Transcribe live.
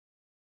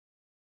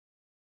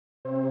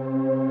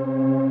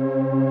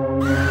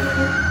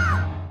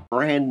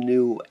brand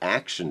new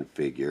action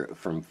figure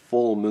from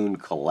Full Moon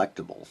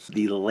Collectibles,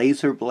 the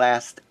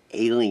Laserblast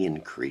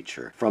alien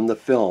creature from the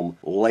film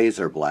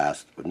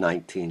Laserblast of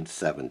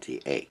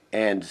 1978,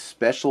 and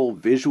special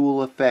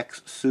visual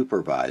effects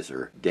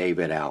supervisor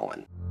David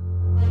Allen.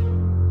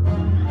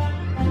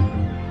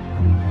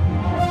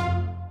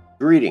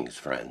 Greetings,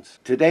 friends.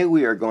 Today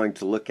we are going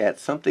to look at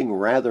something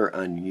rather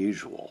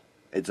unusual.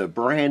 It's a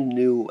brand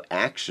new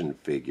action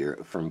figure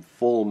from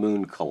Full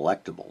Moon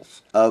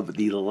Collectibles of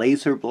the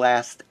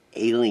Laserblast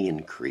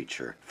alien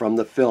creature from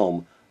the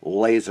film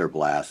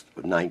Laserblast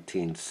of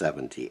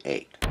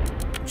 1978.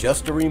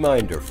 Just a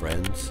reminder,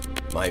 friends,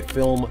 my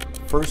film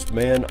First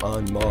Man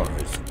on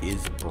Mars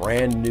is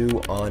brand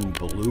new on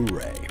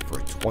Blu-ray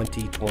for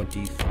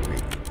 2023.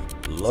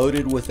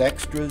 Loaded with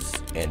extras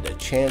and a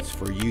chance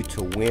for you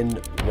to win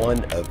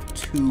one of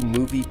 2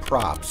 movie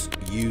props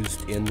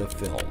used in the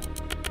film.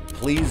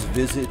 Please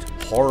visit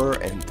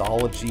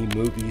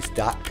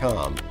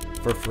horroranthologymovies.com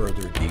for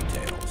further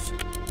details.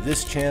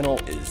 This channel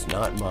is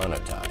not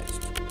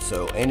monetized,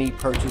 so any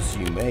purchase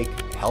you make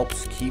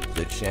helps keep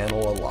the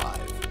channel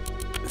alive.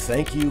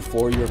 Thank you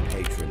for your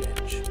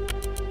patronage.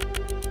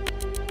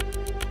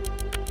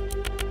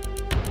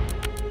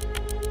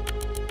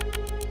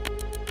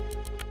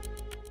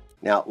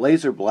 Now,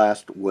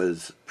 Laserblast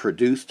was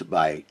produced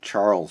by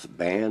Charles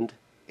Band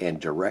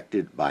and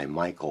directed by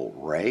Michael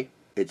Ray.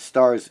 It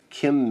stars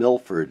Kim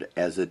Milford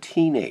as a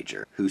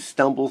teenager who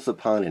stumbles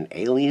upon an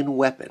alien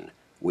weapon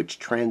which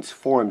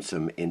transforms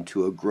him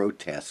into a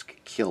grotesque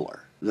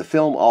killer. The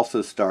film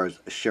also stars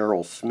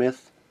Cheryl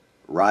Smith,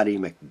 Roddy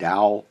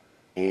McDowall,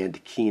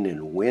 and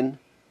Keenan Wynn,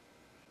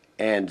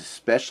 and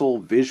special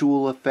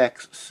visual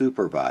effects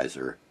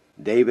supervisor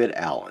David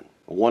Allen,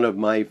 one of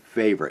my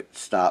favorite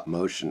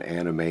stop-motion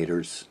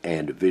animators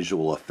and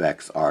visual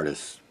effects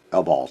artists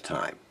of all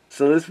time.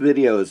 So this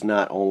video is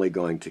not only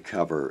going to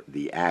cover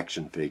the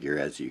action figure,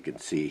 as you can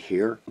see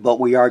here,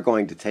 but we are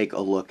going to take a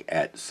look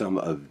at some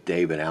of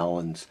David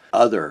Allen's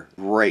other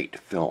great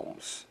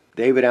films.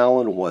 David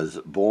Allen was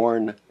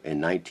born in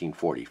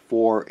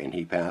 1944 and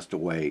he passed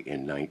away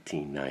in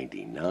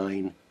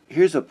 1999.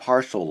 Here's a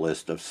partial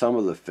list of some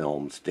of the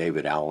films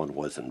David Allen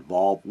was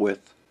involved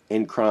with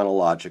in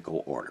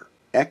chronological order.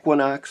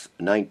 Equinox,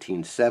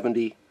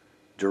 1970,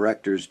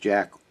 directors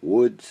Jack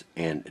Woods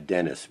and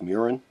Dennis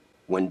Muren.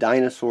 When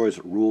Dinosaurs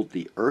Ruled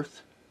the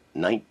Earth,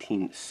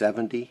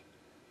 1970,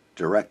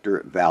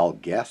 director Val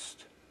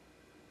Guest.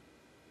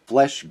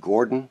 Flesh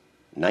Gordon,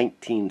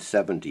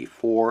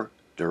 1974,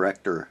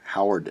 director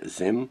Howard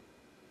Zinn.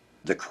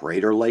 The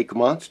Crater Lake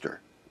Monster,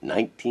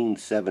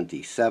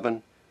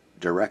 1977,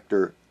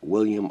 director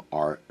William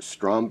R.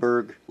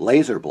 Stromberg.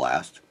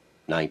 Laserblast,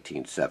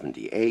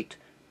 1978,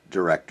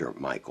 director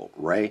Michael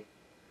Ray.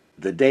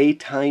 The Day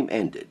Time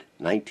Ended,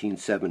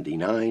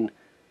 1979,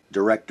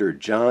 director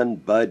John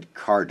Bud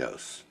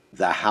Cardos.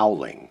 The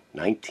Howling,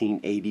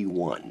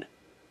 1981,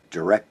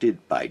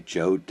 directed by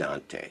Joe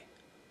Dante.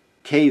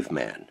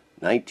 Caveman,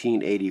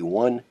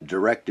 1981,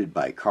 directed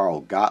by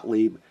Carl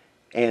Gottlieb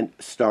and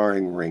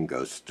starring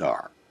Ringo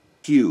Starr.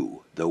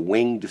 Q, the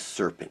Winged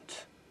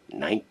Serpent,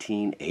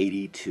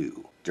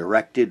 1982,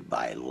 directed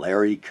by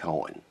Larry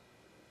Cohen.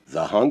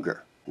 The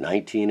Hunger,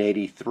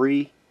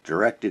 1983,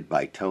 directed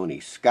by Tony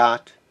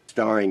Scott,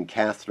 starring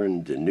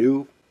Catherine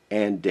Deneuve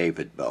and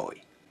David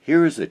Bowie.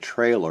 Here is a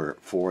trailer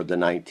for the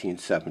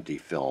 1970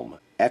 film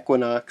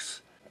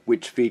Equinox,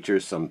 which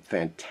features some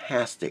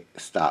fantastic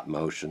stop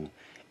motion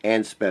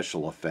and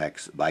special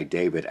effects by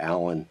David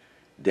Allen,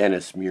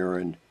 Dennis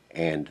Muren,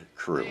 and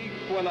crew.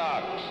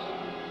 Equinox,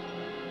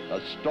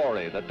 a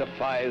story that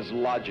defies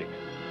logic,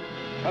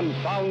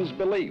 confounds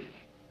belief.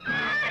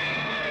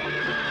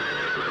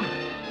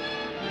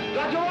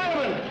 Dr.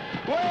 Wyman!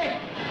 Wait!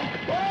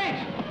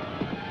 Wait!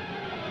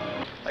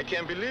 I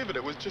can't believe it.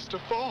 It was just a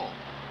fall.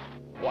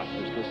 What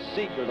is the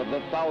secret of the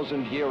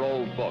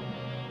 1,000-year-old book?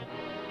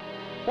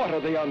 What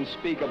are the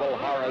unspeakable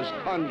horrors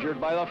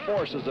conjured by the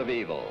forces of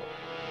evil?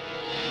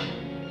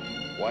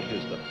 What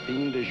is the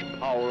fiendish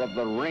power of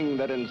the ring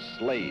that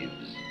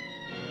enslaves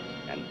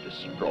and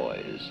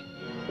destroys?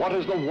 What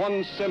is the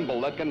one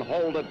symbol that can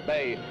hold at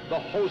bay the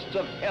hosts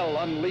of hell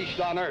unleashed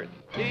on earth?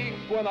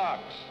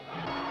 Equinox,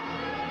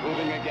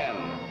 proving again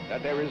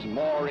that there is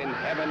more in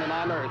heaven and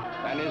on earth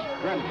than is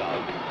dreamt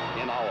of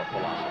in our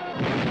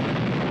philosophy.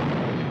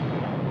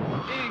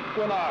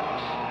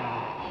 Equinox!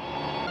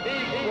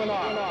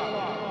 Equinox!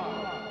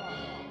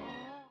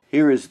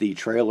 Here is the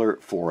trailer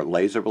for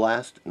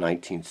Laserblast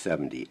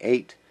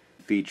 1978,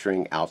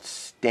 featuring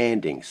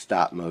outstanding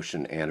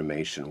stop-motion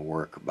animation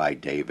work by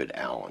David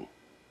Allen.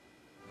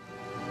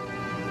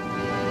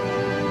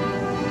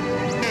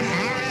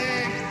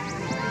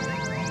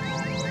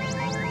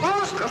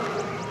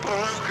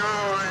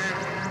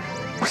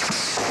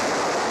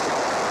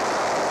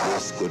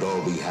 This could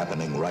all be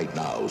happening right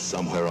now,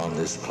 somewhere on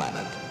this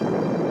planet.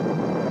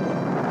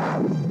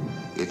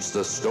 It's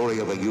the story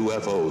of a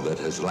UFO that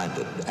has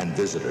landed and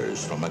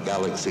visitors from a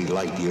galaxy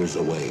light years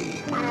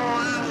away.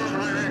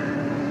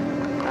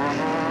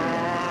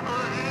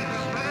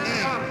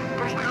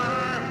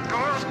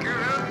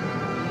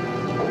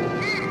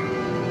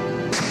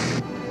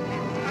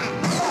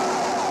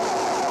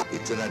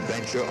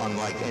 pressure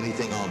unlike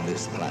anything on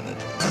this planet.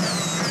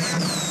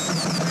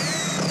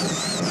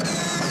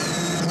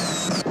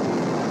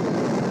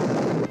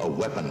 A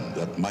weapon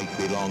that might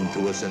belong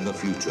to us in the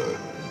future,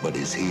 but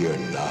is here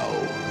now.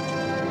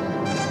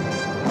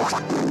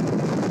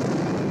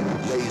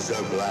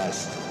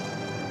 Laserblast.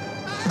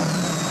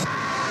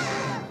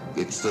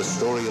 It's the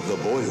story of the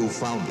boy who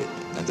found it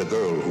and the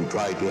girl who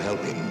tried to help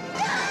him.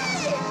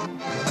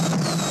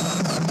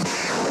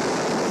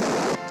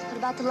 What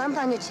about the lump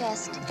on your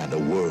chest? And a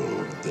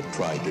world that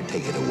tried to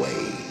take it away.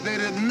 They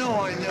didn't know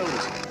I knew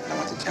it. I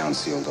want the town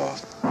sealed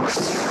off.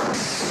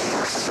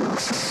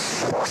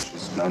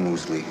 Just no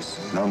news leaks.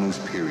 No news,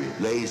 period.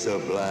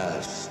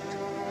 Laserblast.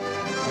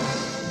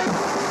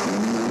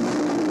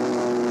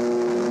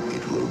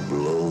 It will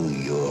blow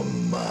your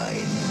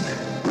mind.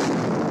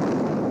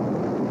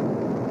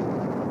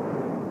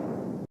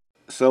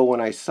 So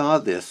when I saw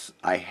this,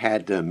 I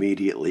had to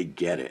immediately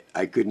get it.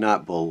 I could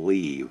not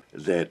believe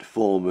that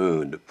Full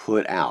Moon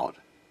put out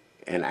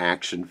an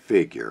action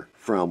figure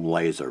from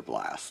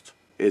Laserblast.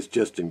 It's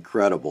just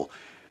incredible.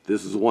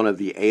 This is one of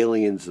the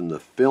aliens in the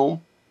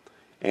film,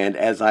 and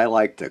as I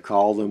like to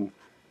call them,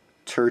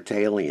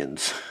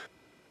 turtaliens,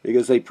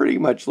 because they pretty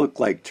much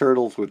look like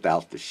turtles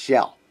without the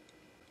shell.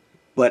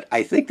 But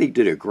I think they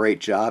did a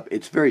great job.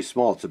 It's very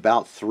small. It's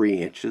about 3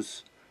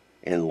 inches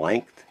in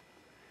length.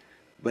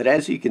 But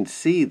as you can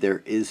see,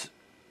 there is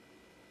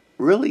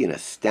really an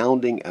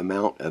astounding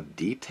amount of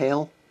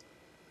detail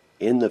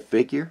in the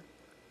figure.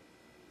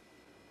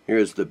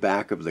 Here's the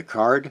back of the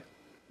card.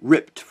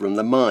 Ripped from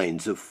the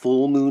minds of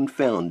Full Moon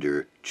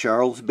founder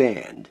Charles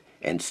Band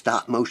and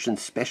stop-motion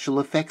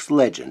special effects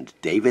legend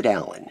David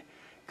Allen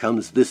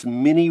comes this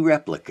mini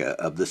replica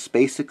of the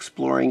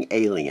space-exploring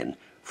alien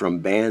from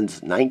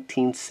Band's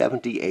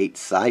 1978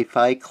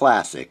 sci-fi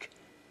classic,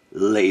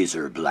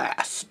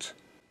 Laserblast.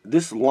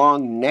 This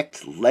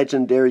long-necked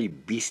legendary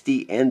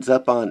beastie ends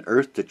up on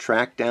Earth to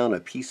track down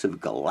a piece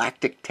of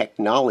galactic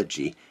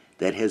technology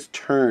that has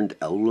turned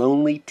a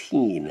lonely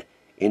teen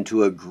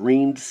into a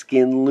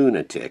green-skinned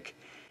lunatic,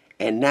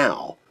 and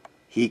now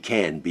he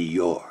can be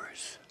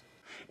yours.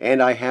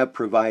 And I have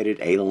provided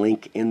a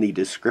link in the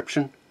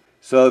description,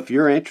 so if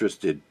you're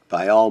interested,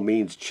 by all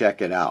means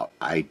check it out.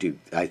 I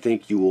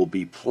think you will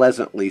be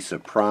pleasantly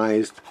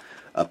surprised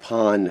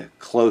upon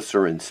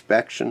closer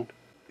inspection.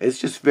 It's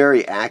just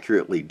very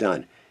accurately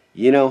done.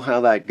 You know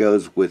how that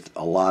goes with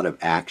a lot of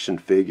action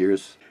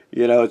figures?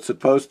 You know, it's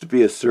supposed to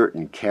be a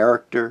certain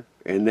character,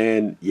 and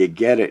then you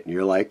get it and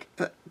you're like,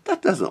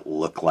 that doesn't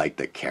look like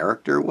the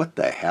character, what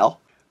the hell?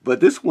 But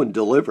this one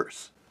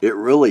delivers. It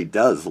really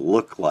does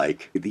look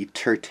like the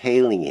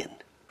Turtalien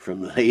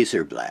from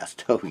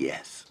Laserblast, oh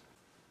yes.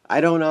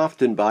 I don't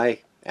often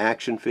buy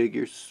action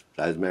figures.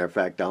 As a matter of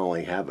fact, I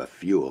only have a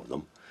few of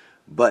them.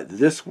 But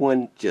this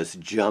one just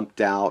jumped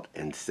out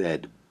and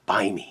said,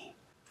 buy me,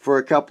 for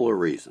a couple of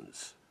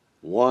reasons.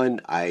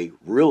 One, I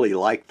really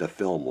like the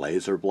film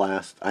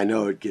Laserblast. I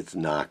know it gets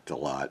knocked a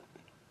lot.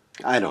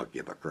 I don't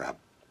give a crap.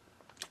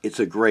 It's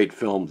a great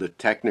film. The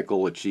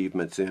technical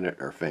achievements in it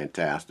are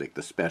fantastic.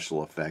 The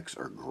special effects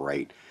are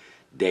great.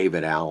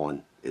 David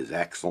Allen is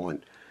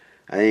excellent.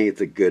 I think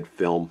it's a good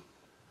film.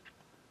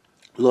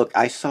 Look,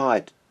 I saw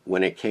it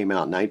when it came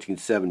out in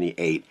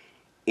 1978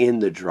 in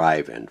the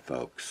drive-in,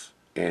 folks,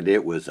 and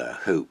it was a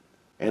hoot.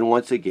 And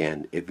once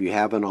again, if you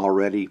haven't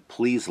already,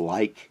 please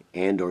like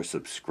and or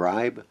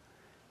subscribe,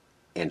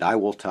 and I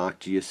will talk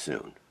to you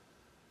soon.